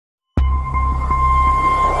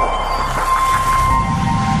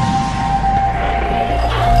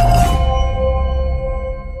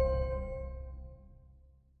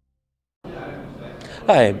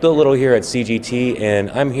Hi, I'm Bill Little here at CGT,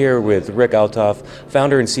 and I'm here with Rick Althoff,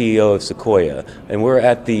 founder and CEO of Sequoya, and we're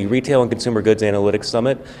at the Retail and Consumer Goods Analytics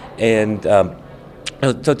Summit. And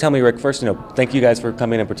so tell me, Rick, first, thank you guys for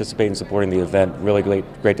coming and participating and supporting the event. Really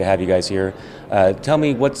great to have you guys here. Tell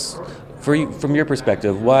me from your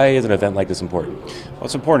perspective, why is an event like this important? Well,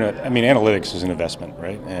 it's important. I mean, analytics is an investment,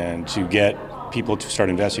 right? And to get people to start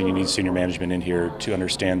investing, you need senior management in here to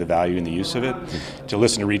understand the value and the use of it, to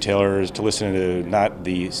listen to retailers, to listen to not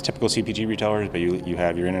the typical CPG retailers, but you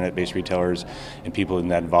have your internet-based retailers and people in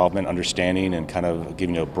that involvement, understanding and kind of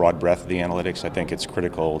giving you a broad breadth of the analytics. I think it's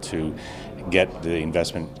critical to get the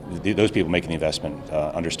investment, those people making the investment,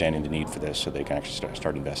 understanding the need for this so they can actually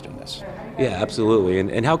start investing in this. Yeah, absolutely.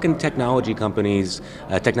 And how can technology companies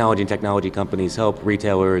help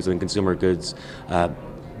retailers and consumer goods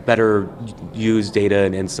better use data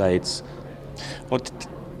and insights? Well,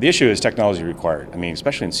 the issue is technology required. I mean,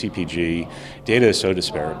 especially in CPG, data is so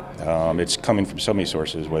disparate. It's coming from so many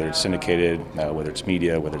sources, whether it's syndicated, whether it's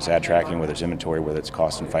media, whether it's ad tracking, whether it's inventory, whether it's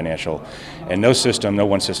cost and financial. And no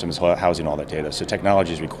one system is housing all that data. So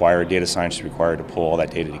technology is required, data science is required to pull all that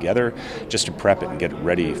data together just to prep it and get it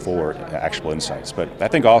ready for actual insights. But I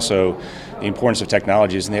think also the importance of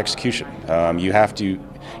technology is in the execution.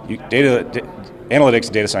 Analytics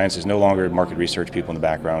and data science is no longer market research people in the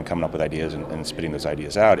background coming up with ideas and spitting those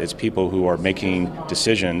ideas out. It's people who are making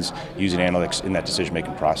decisions using analytics in that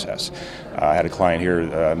decision-making process. I had a client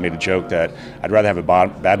here made a joke that I'd rather have a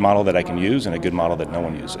bad model that I can use and a good model that no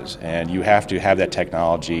one uses. And you have to have that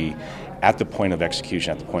technology at the point of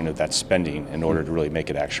execution, at the point of that spending, in order to really make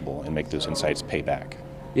it actionable and make those insights pay back.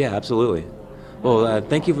 Yeah, absolutely. Well,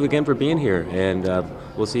 thank you again for being here, and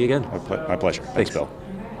we'll see you again. My pleasure. Thanks, Bill.